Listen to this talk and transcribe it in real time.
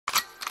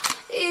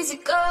Easy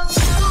go.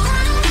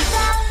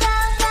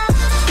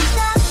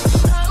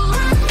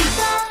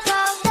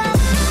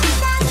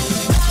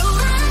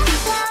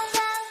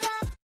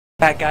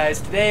 Alright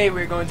guys, today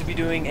we're going to be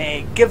doing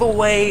a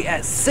giveaway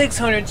at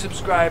 600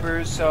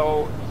 subscribers,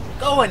 so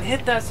go and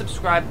hit that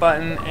subscribe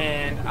button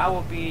and I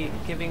will be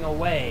giving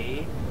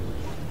away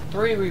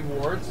 3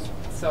 rewards,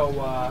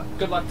 so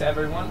good luck to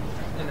everyone.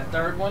 And the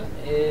third one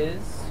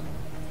is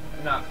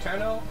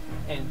Nocturno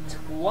and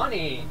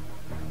 20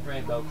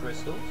 rainbow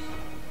crystals.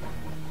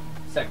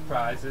 Second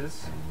prize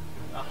is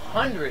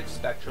 100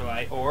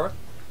 Spectralite ore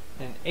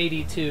and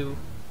 82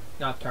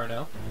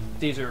 Nocturno.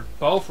 These are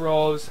both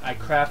rolls. I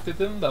crafted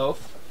them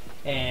both.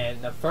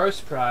 And the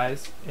first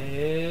prize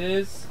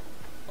is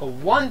a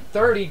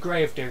 130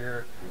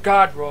 Gravedigger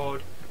God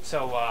rolled.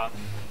 So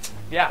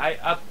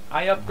yeah,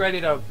 I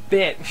upgraded a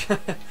bit.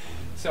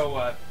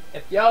 So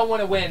if y'all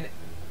want to win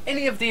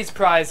any of these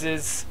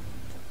prizes,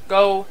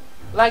 go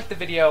like the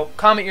video,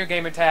 comment your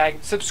gamer tag,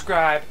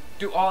 subscribe,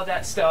 do all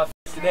that stuff.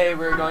 Today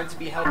we're going to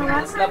be helping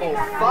this level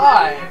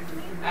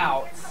 5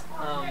 out.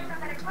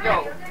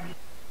 Yo.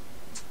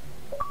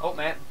 Oh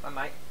man, my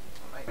mic.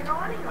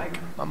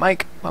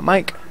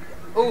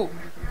 Ooh,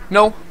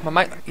 no, my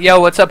mic. Yo,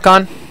 what's up,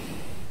 Con?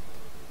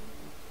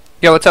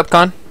 Yo, what's up,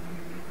 Con?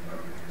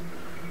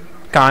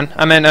 Con,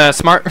 I'm in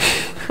Smart.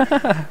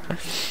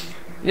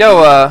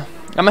 Yo, I'm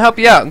gonna help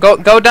you out.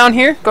 Go down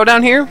here. Go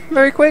down here,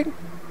 very quick.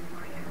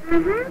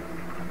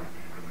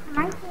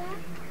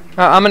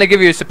 I'm gonna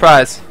give you a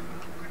surprise.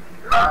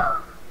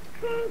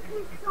 Thank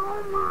you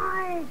so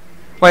much.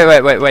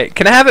 Wait.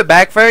 Can I have it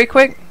back very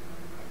quick?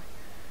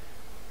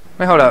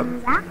 Wait, hold up.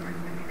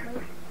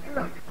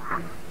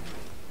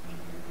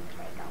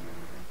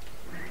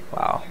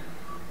 Wow.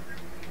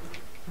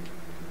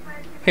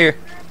 Here.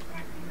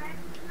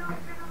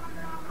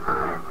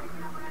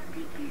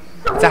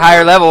 It's a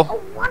higher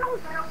level.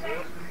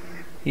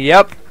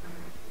 Yep.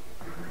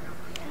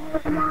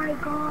 Oh my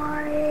god.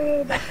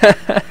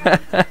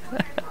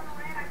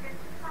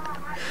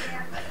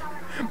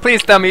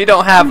 Please tell me you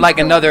don't have like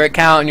another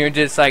account and you're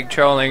just like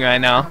trolling right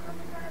now.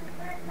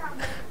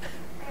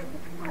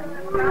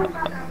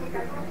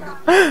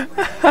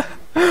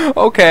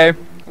 Okay,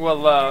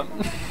 well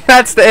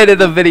that's the end of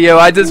the video.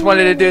 I just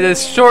wanted to do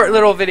this short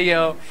little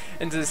video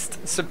and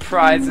just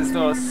surprise this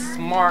little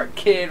smart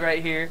kid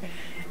right here.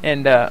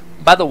 And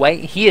by the way,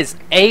 he is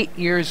 8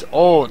 years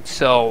old,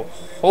 so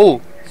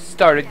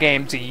started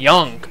games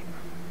young.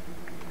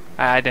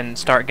 I didn't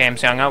start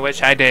games young. I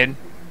wish I did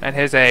at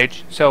his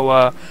age. So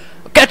I'll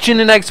catch you in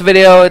the next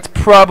video. It's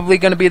probably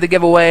gonna be the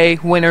giveaway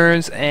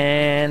winners,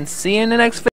 and see you in the next video.